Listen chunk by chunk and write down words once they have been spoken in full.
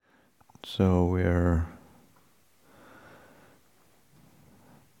So we're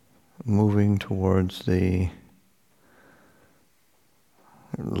moving towards the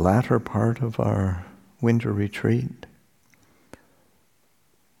latter part of our winter retreat.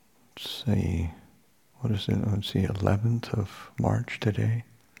 Say, what is it? It's the 11th of March today.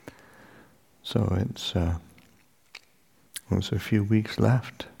 So it's a few weeks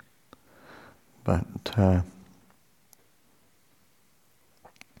left, but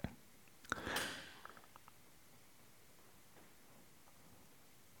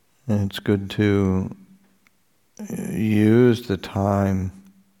it's good to use the time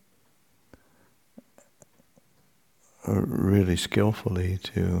really skillfully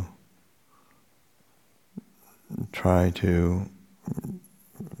to try to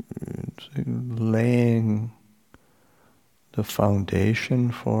laying the foundation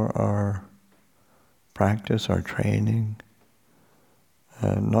for our practice, our training,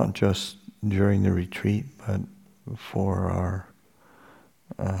 not just during the retreat, but for our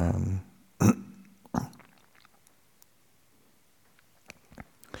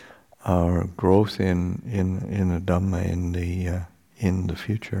our growth in the Dhamma in the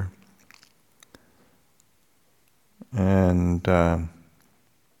future. And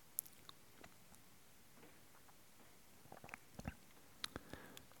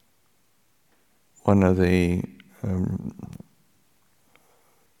one of the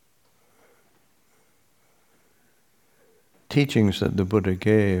teachings that the Buddha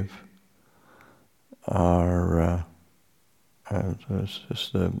gave are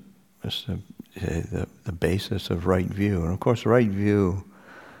just the basis of right view. And of course, right view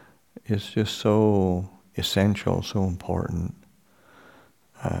is just so essential, so important,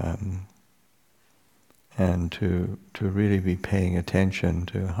 and to really be paying attention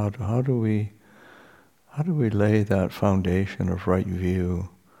to how do we lay that foundation of right view,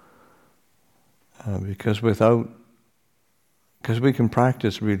 because we can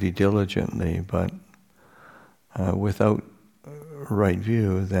practice really diligently, but without right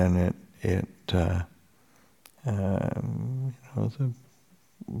view, then the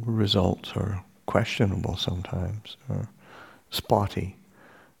results are questionable sometimes, or spotty,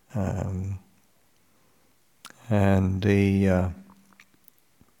 and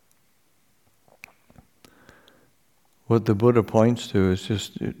what the Buddha points to is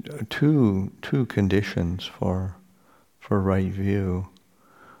just two conditions for right view.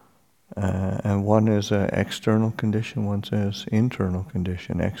 And one is an external condition, one says internal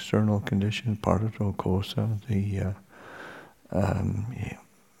condition. External condition, parato kosa, the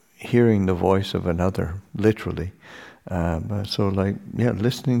hearing the voice of another, literally. So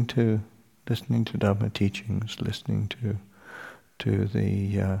listening to Dhamma teachings, listening to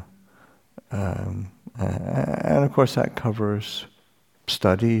the and of course that covers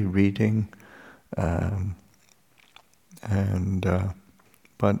study, reading,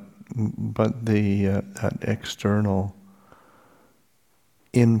 but that external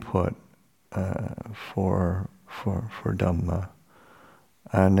input for Dhamma,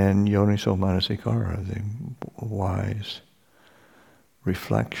 and then yoniso manasikara, the wise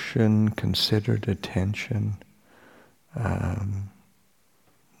reflection, considered attention,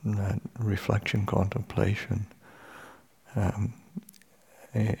 that reflection, contemplation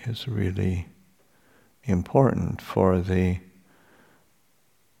is really important for that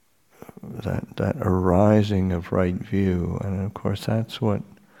arising of right view. And of course that's what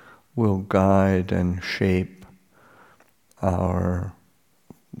will guide and shape our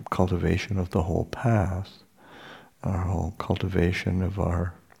cultivation of the whole path, our whole cultivation of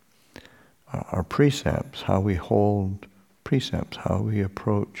our precepts, how we hold precepts, how we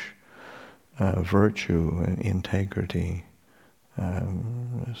approach virtue and integrity,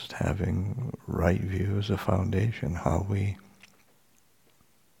 just having right view as a foundation, how we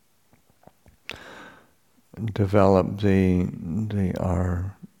develop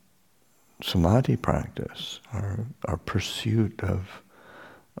our samadhi practice, our pursuit of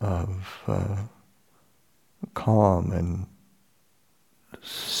calm and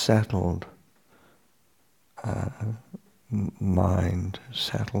settled mind,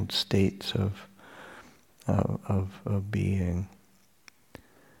 settled states of being,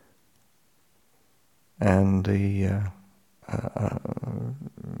 and the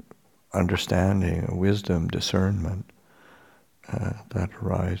understanding, wisdom, discernment that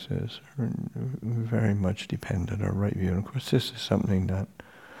arises are very much dependent on right view. And of course, this is something that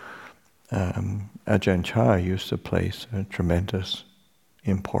Ajahn Chah used to place a tremendous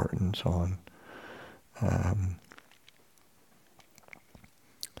importance on.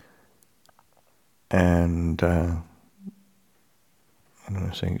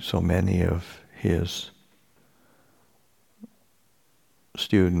 I think so many of his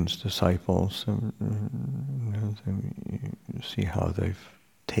students, disciples, you see how they've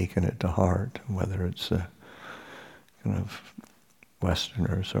taken it to heart, whether it's the kind of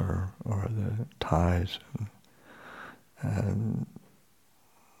Westerners or the Thais, and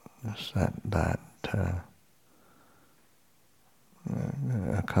it's that a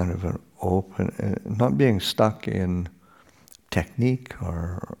kind of an open, not being stuck in technique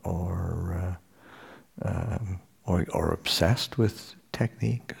or obsessed with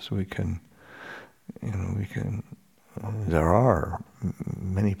technique, because we can. There are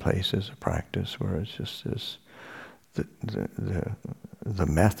many places of practice where it's just this. The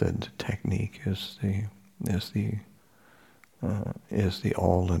method technique is the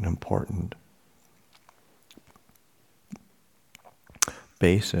all and important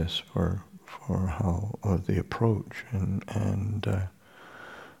basis for how the approach and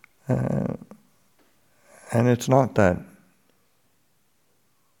it's not that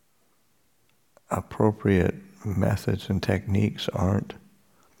appropriate methods and techniques aren't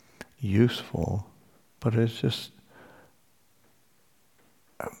useful, but it's just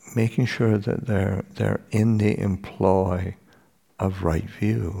making sure that they're in the employ of right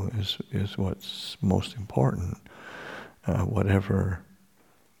view is what's most important. Whatever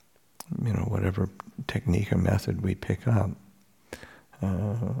technique or method we pick up,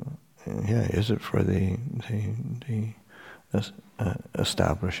 is it for the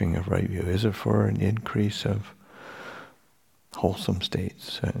establishing of right view? Is it for an increase of wholesome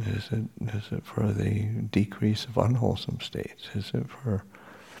states? Is it for the decrease of unwholesome states? Is it for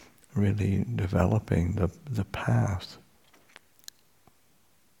really developing the path?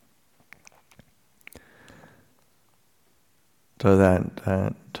 So that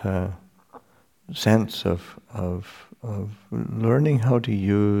sense of learning how to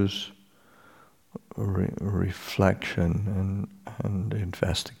use reflection and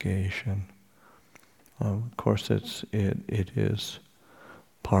investigation. Of course, it is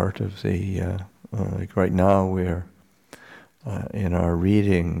part of the like right now we're in our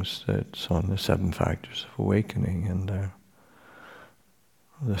readings that's on the 7 factors of awakening, and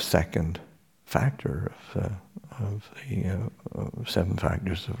the second factor of the 7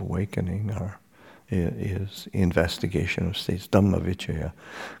 factors of awakening is investigation of states, Dhamma Vicaya,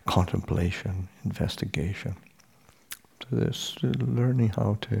 contemplation, investigation. So this learning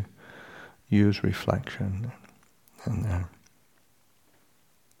how to use reflection and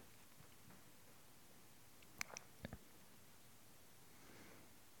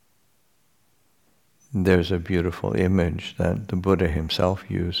there's a beautiful image that the Buddha himself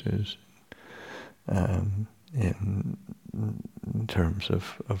uses in terms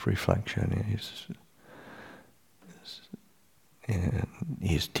of reflection.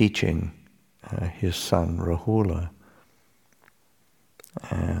 He's teaching his son Rahula,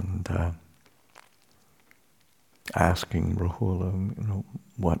 and asking Rahula,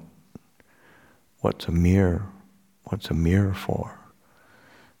 what's a mirror for?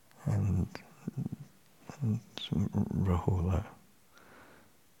 And Rahula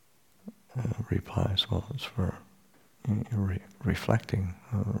replies, well, it's for reflecting.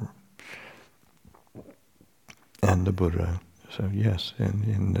 And the Buddha said, yes,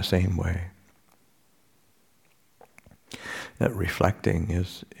 in the same way. That reflecting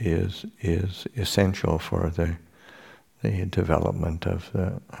is essential for the development of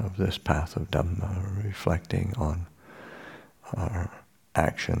this path of Dhamma, reflecting on our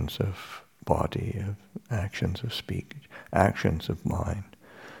actions of body, of actions of speech, actions of mind,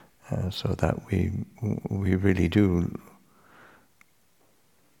 so that we really do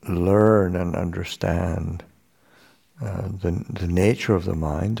learn and understand the nature of the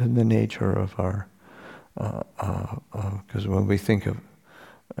mind and the nature of our. Because when we think of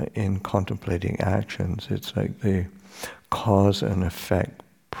in contemplating actions, it's like the cause and effect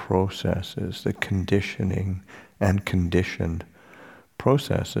processes, the conditioning and conditioned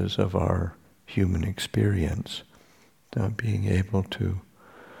processes of our human experience, being able to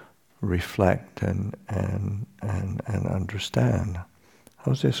reflect and understand,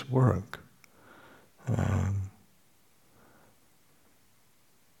 how does this work? And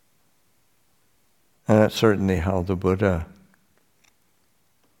that's certainly how the Buddha,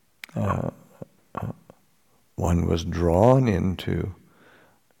 one was drawn into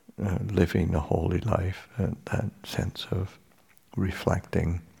living the holy life, that sense of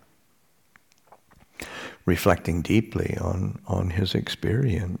reflecting deeply on his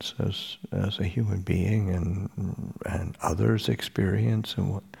experience as a human being and others' experience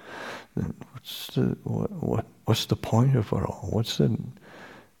and what what's the point of it all? What's the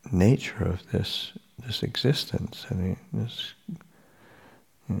nature of this existence? And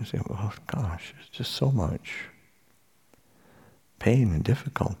you say, well, gosh, it's just so much pain and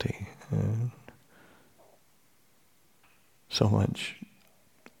difficulty, and so much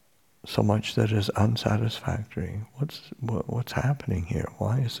that is unsatisfactory. What's happening here?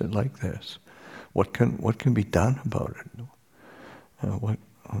 Why is it like this? What can be done about it?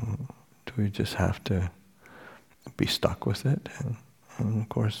 Do we just have to be stuck with it? And of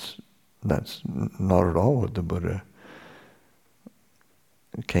course, that's not at all what the Buddha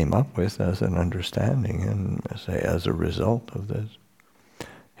came up with as an understanding, and as a result of this,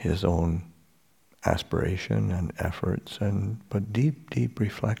 his own aspiration and efforts, but deep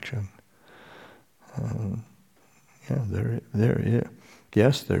reflection. There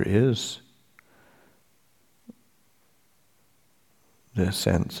is this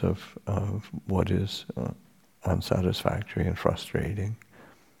sense of what is unsatisfactory and frustrating,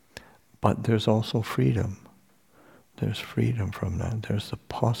 but there's also freedom. There's freedom from that. There's the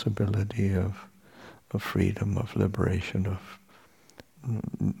possibility of freedom, of liberation, of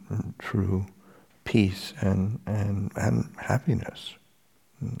true peace and happiness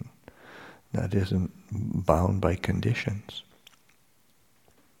that isn't bound by conditions.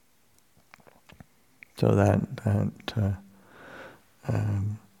 So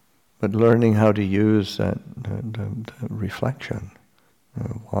but learning how to use that the reflection,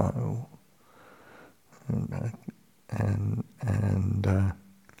 and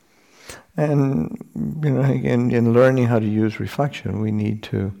in learning how to use reflection, we need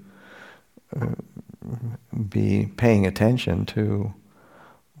to be paying attention to,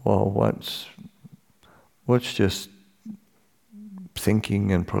 well, what's just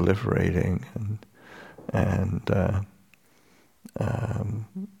thinking and proliferating and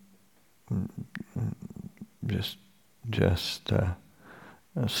just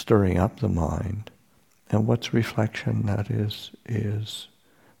stirring up the mind, and what's reflection that is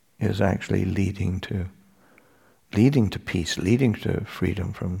actually leading to peace, leading to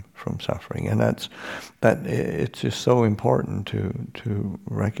freedom from suffering. And that it's just so important to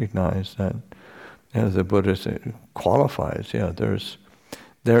recognize that, as the Buddha qualifies,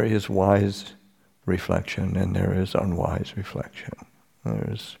 there is wise reflection and there is unwise reflection.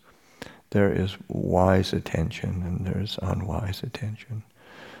 There is wise attention and there is unwise attention,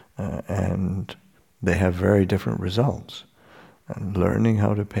 and they have very different results. And learning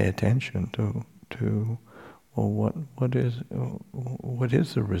how to pay attention to well, what is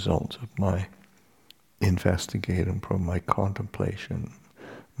the result of my investigation, from my contemplation,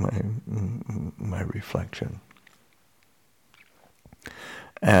 my reflection,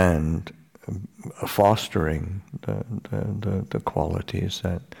 and fostering the qualities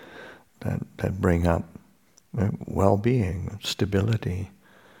that bring up well-being, stability,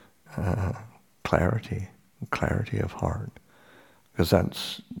 clarity of heart, because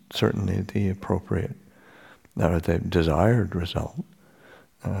that's certainly the appropriate, or the desired result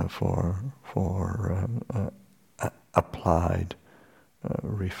for applied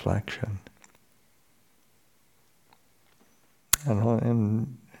reflection.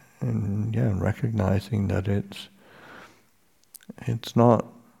 And recognizing that it's not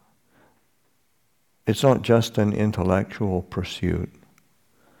just an intellectual pursuit,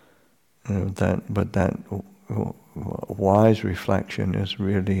 but that wise reflection is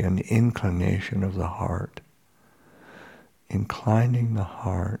really an inclination of the heart, inclining the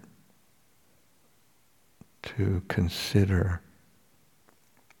heart to consider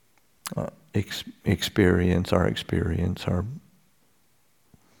our experience, our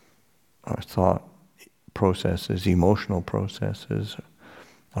thought processes, emotional processes,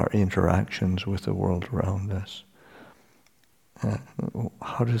 our interactions with the world around us.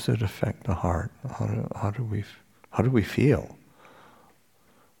 How does it affect the heart? How do we feel?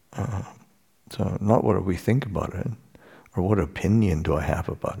 So not what do we think about it, or what opinion do I have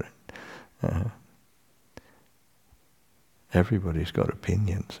about it. Everybody's got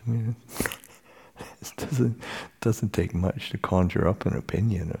opinions. I mean, it doesn't take much to conjure up an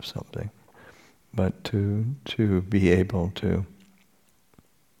opinion of something, but to be able to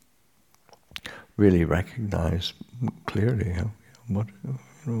really recognize clearly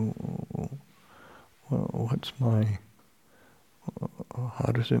what's my,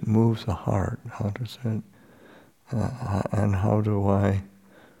 how does it move the heart? How does it, and how do I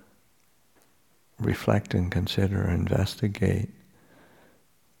reflect and consider, investigate,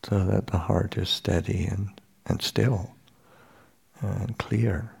 so that the heart is steady and still and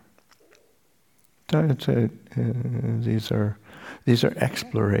clear, these are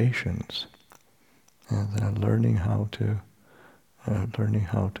explorations, and learning how to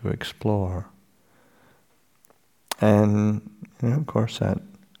explore, and of course that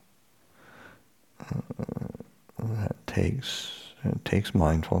takes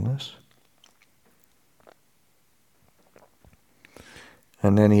mindfulness.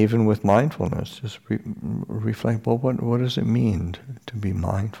 And then even with mindfulness, just reflect, well, what does it mean to be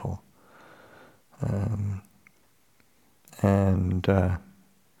mindful? And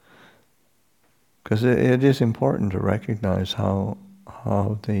because it is important to recognize how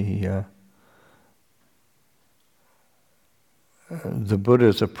the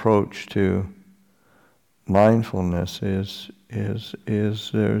Buddha's approach to mindfulness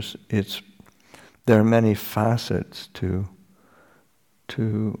there are many facets to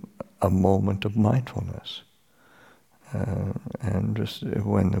a moment of mindfulness, and just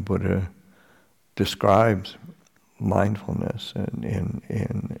when the Buddha describes mindfulness in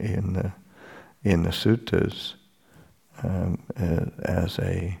the suttas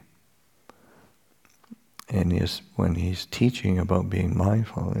when he's teaching about being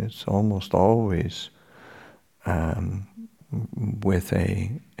mindful, it's almost always with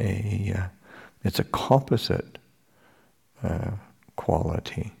it's a composite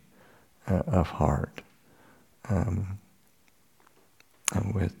quality of heart, and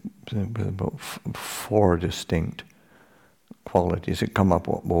with about four distinct qualities that come up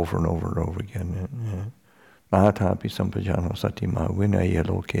over and over and over again. Mahatapi sampajano satima vinaya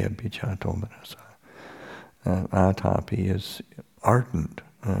loke abhichato manasa. Atapi is ardent,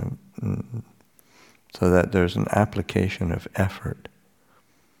 so that there's an application of effort,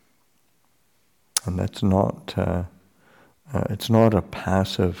 and that's not. It's not a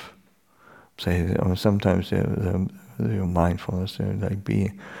passive. Say, sometimes the mindfulness, like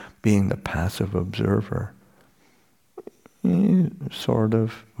being the passive observer. Sort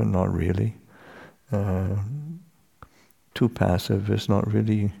of, but not really. Too passive is not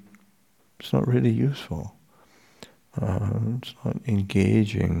really. It's not really useful. It's not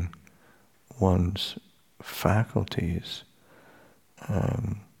engaging one's faculties,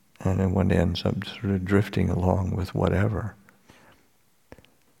 and then one ends up sort of drifting along with whatever,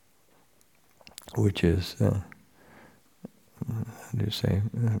 which is, how do you say,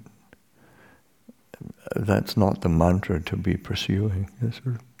 that's not the mantra to be pursuing. It's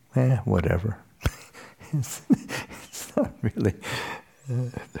sort of, whatever. it's not really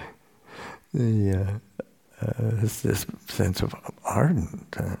it's this sense of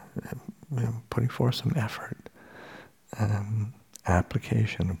ardent, putting forth some effort,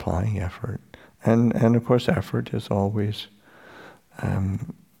 application, applying effort, and of course effort is always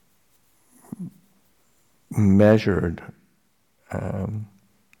measured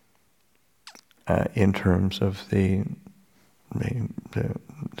in terms of the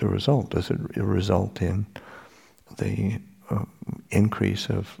result. Does it result in the increase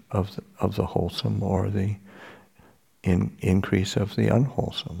of the wholesome, or the increase of the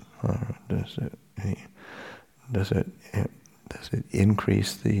unwholesome? Does it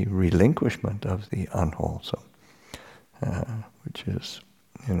increase the relinquishment of the unwholesome, which is,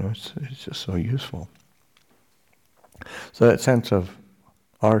 it's just so useful. So that sense of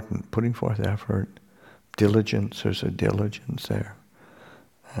ardent, putting forth effort, diligence, there's a diligence there.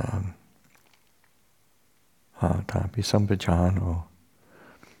 Tapi sampajano.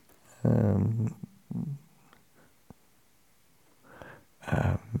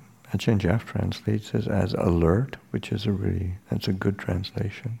 Ajahn Jeff translates it as alert, which is that's a good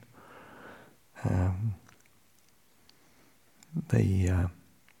translation.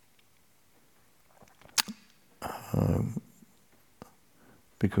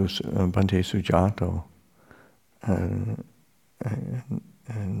 Because Bhante Sujato and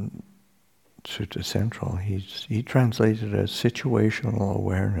Sutta Central, he translated it as situational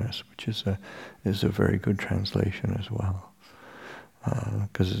awareness, which is a very good translation as well,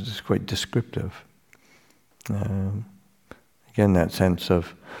 because it's quite descriptive. Again, that sense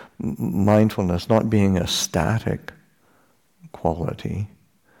of mindfulness not being a static quality,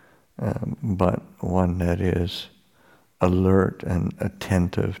 but one that is alert and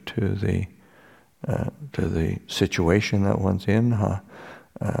attentive to the situation that one's in.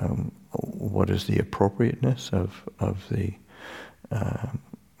 What is the appropriateness of the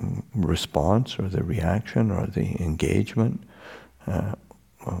response or the reaction or the engagement,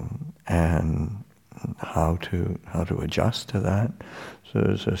 and how to adjust to that. So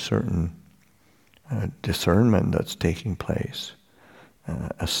there's a certain discernment that's taking place,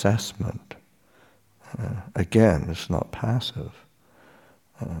 assessment. Again, it's not passive.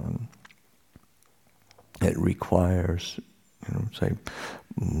 it requires, say,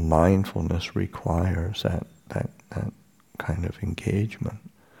 mindfulness requires that kind of engagement,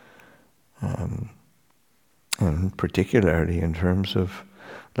 and particularly in terms of,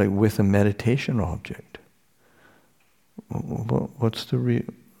 like, with a meditation object. What's the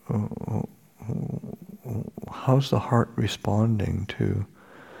how's the heart responding to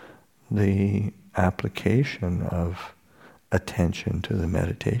the application of attention to the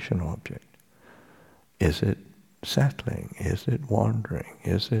meditation object? Is it settling? Is it wandering?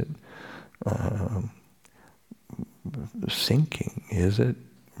 Is it sinking? Is it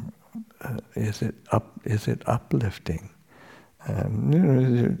uplifting?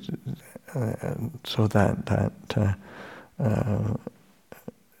 So that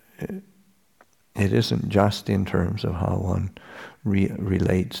it isn't just in terms of how one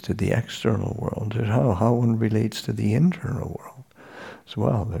relates to the external world, it's how one relates to the internal world as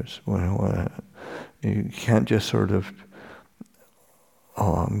well. There's, you can't just sort of,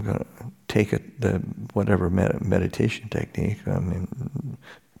 I'm going to take whatever meditation technique,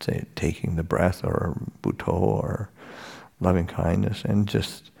 say taking the breath or Buddho or loving kindness, and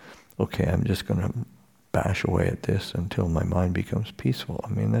just, okay, I'm just going to bash away at this until my mind becomes peaceful.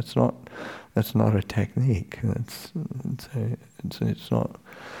 That's not a technique. It's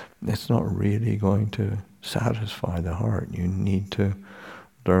not really going to satisfy the heart. You need to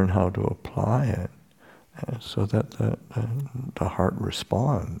learn how to apply it so that the heart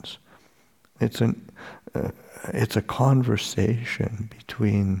responds. It's a conversation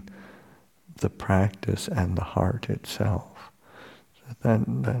between the practice and the heart itself. So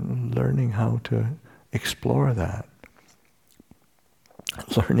then learning how to explore that,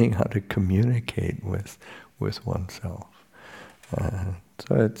 learning how to communicate with oneself. So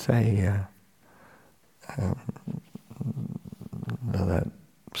it's that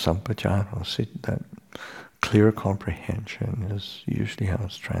sampajano, that clear comprehension is usually how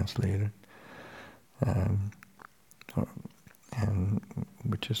it's translated, and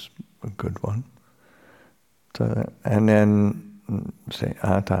which is a good one. So, and then say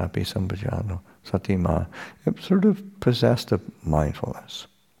atapi sampajano satima, it sort of possessed of mindfulness,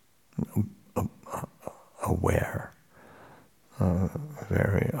 aware,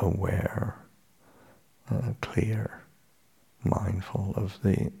 very aware, clear, mindful of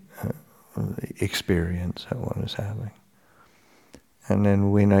the experience that one is having. And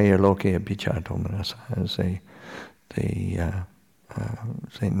then vinaya loke abhichato manasa, say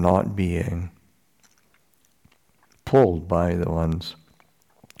not being pulled by the one's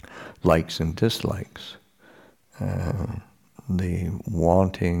likes and dislikes, the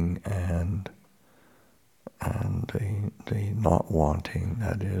wanting and the not wanting,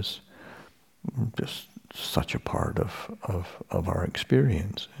 that is just such a part of our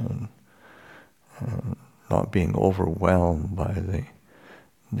experience, and not being overwhelmed by the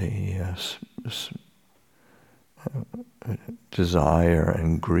desire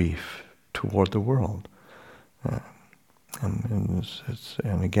and grief toward the world. And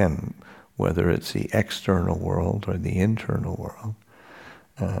again, whether it's the external world or the internal world,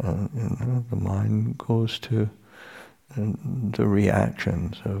 the mind goes to the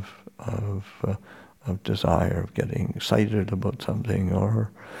reactions of desire, of getting excited about something,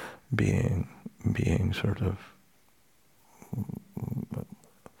 or being sort of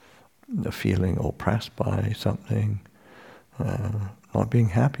feeling oppressed by something, not being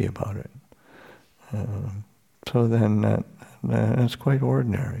happy about it. So then that's quite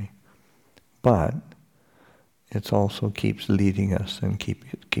ordinary, but it also keeps leading us and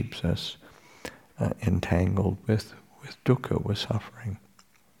keeps us entangled with dukkha, with suffering.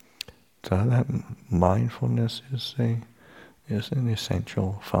 So that mindfulness is an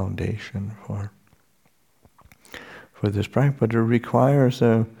essential foundation for this practice, but it requires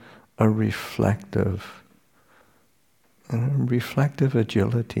a reflective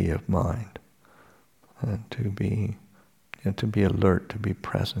agility of mind, to be alert, to be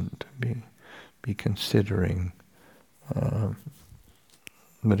present, to be considering.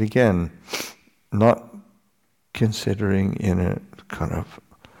 But again, not considering in a kind of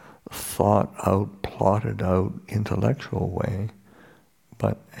thought out, plotted out, intellectual way,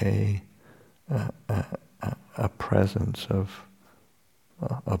 but a presence of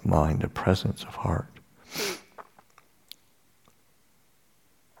mind, a presence of heart.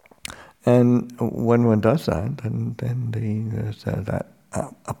 And when one does that, then there's that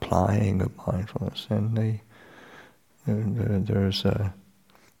applying of mindfulness, and there's a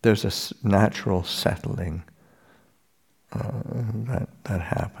natural settling that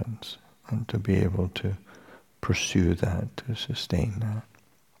happens, and to be able to pursue that, to sustain that.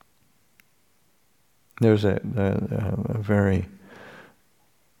 There's a very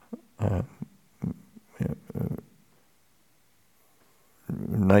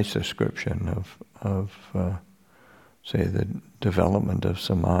nice description of say the development of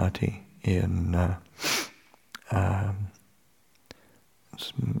samadhi in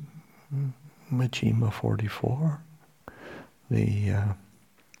Majjhima 44, the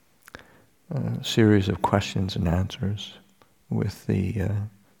series of questions and answers with the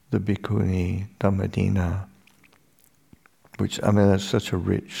Bhikkhuni Dhammadina, which, I mean, that's such a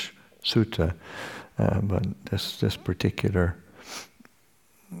rich sutta, but this particular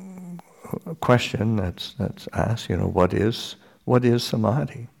question that's asked, what is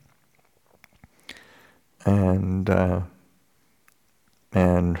samadhi? And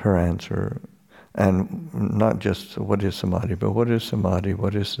her answer, and not just what is samadhi, but what is samadhi?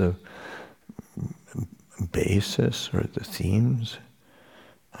 What is the basis or the themes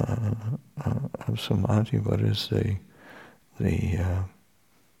of samadhi? What is the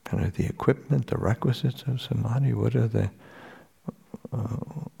kind of the equipment, the requisites of samadhi? What are the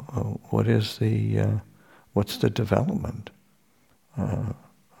what's the development of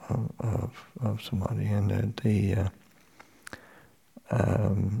samadhi? And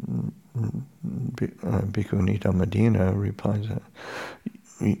Bhikkhuni Dhammadina replies that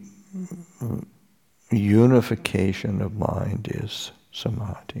unification of mind is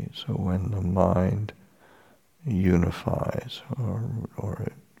samadhi. So when the mind unifies or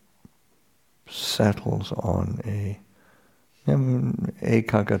it settles on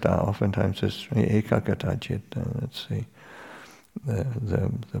ekaggata, oftentimes it's ekaggata citta, that's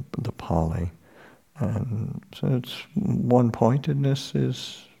the Pali. And so it's one-pointedness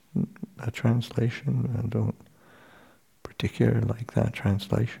is a translation. I don't particularly like that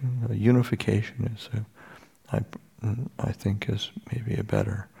translation. Unification is I think is maybe a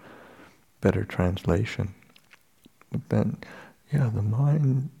better translation. But then, the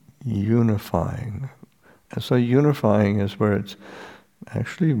mind unifying. And so unifying is where it's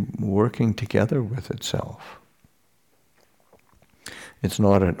actually working together with itself. It's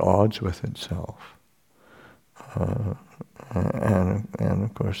not at odds with itself. And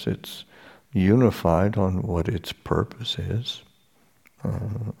of course it's unified on what its purpose is.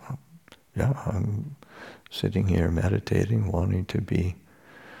 I'm sitting here meditating, wanting to be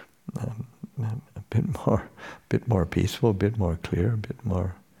a bit more peaceful, a bit more clear, a bit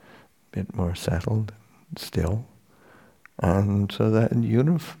more settled, still, and so that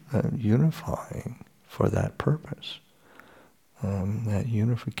unifying for that purpose, that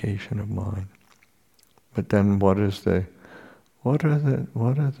unification of mind. But then, what are the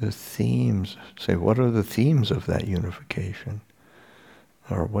themes? Say, what are the themes of that unification,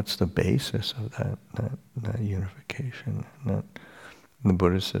 or what's the basis of that unification? And the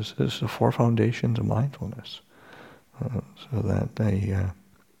Buddha says this is the four foundations of mindfulness. So that they,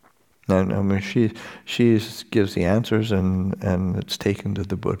 she gives the answers, and it's taken to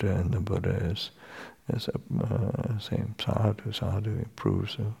the Buddha, and the Buddha is saying sadhu, sadhu,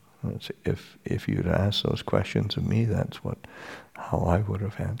 approves of. If you'd asked those questions of me, that's how I would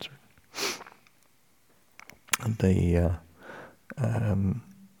have answered.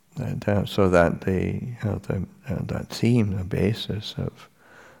 So that that theme, the basis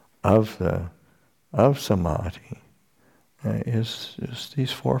of samadhi is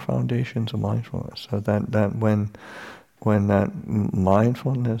these four foundations of mindfulness. So that when that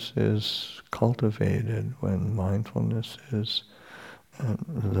mindfulness is cultivated, when mindfulness is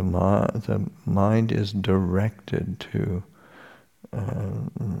the mind is directed to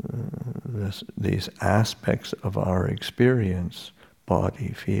these aspects of our experience, body,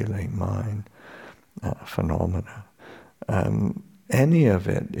 feeling, mind, phenomena. Any of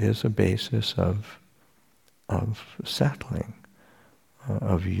it is a basis of settling,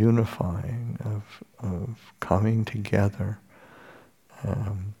 of unifying, of coming together,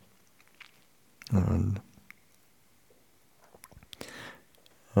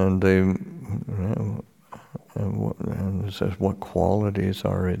 and it says what qualities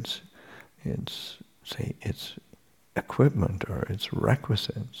are its equipment or its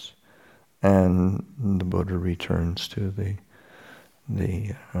requisites, and the Buddha returns to the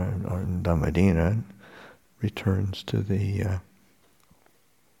Dhammadina returns to the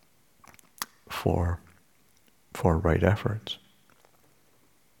four right efforts.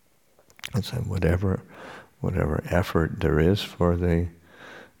 And so whatever effort there is for the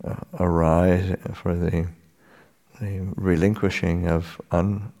for the relinquishing of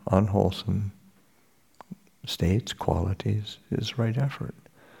unwholesome states, qualities, is right effort.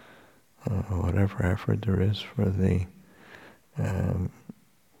 Whatever effort there is for the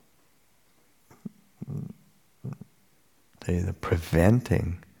the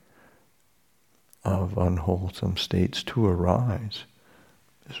preventing of unwholesome states to arise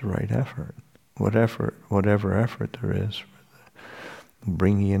is right effort. Whatever effort there is for the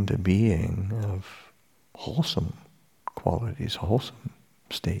bringing into being of wholesome qualities, wholesome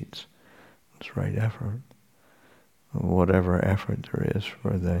states, it's right effort. Whatever effort there is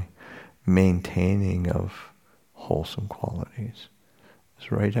for the maintaining of wholesome qualities,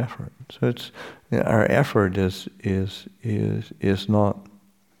 it's right effort. So it's our effort is not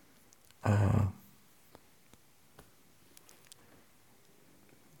how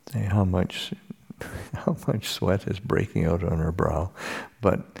much sweat is breaking out on our brow,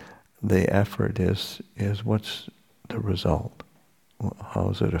 but the effort is what's the result? How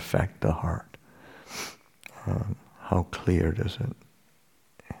does it affect the heart? How clear does it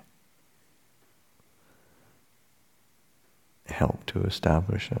help to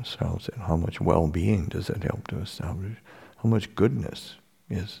establish ourselves? And how much well-being does it help to establish? How much goodness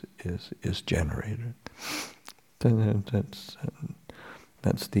is generated? Then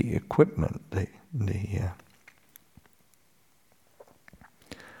that's the equipment, the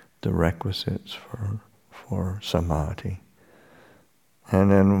requisites for samadhi. And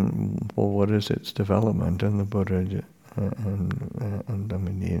then, well, what is its development? And the Buddha and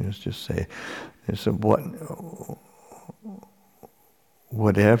Dhammadinus just say, it's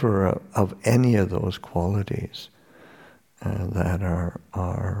whatever of any of those qualities that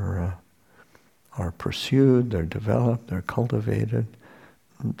are pursued, they're developed, they're cultivated.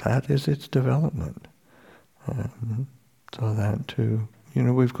 That is its development. So that too,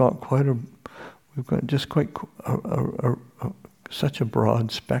 we've got such a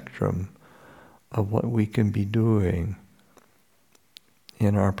broad spectrum of what we can be doing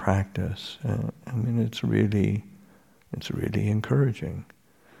in our practice. It's really encouraging.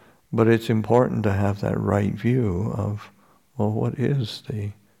 But it's important to have that right view of, well, what is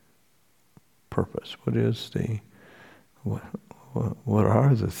the purpose? What is what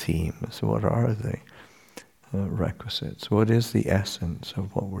are the themes? What are the requisites? What is the essence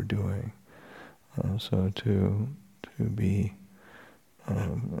of what we're doing? So to be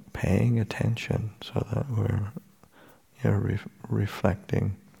paying attention, so that we're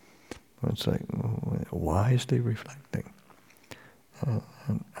reflecting. It's like wisely reflecting,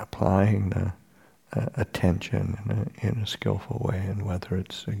 and applying the attention in a skillful way, and whether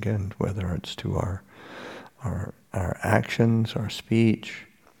it's to our actions, our speech,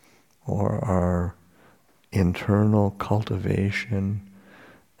 or our internal cultivation,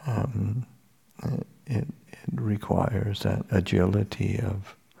 it requires that agility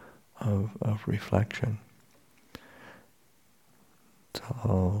of reflection. So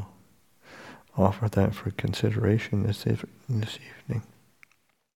I'll offer that for consideration this evening.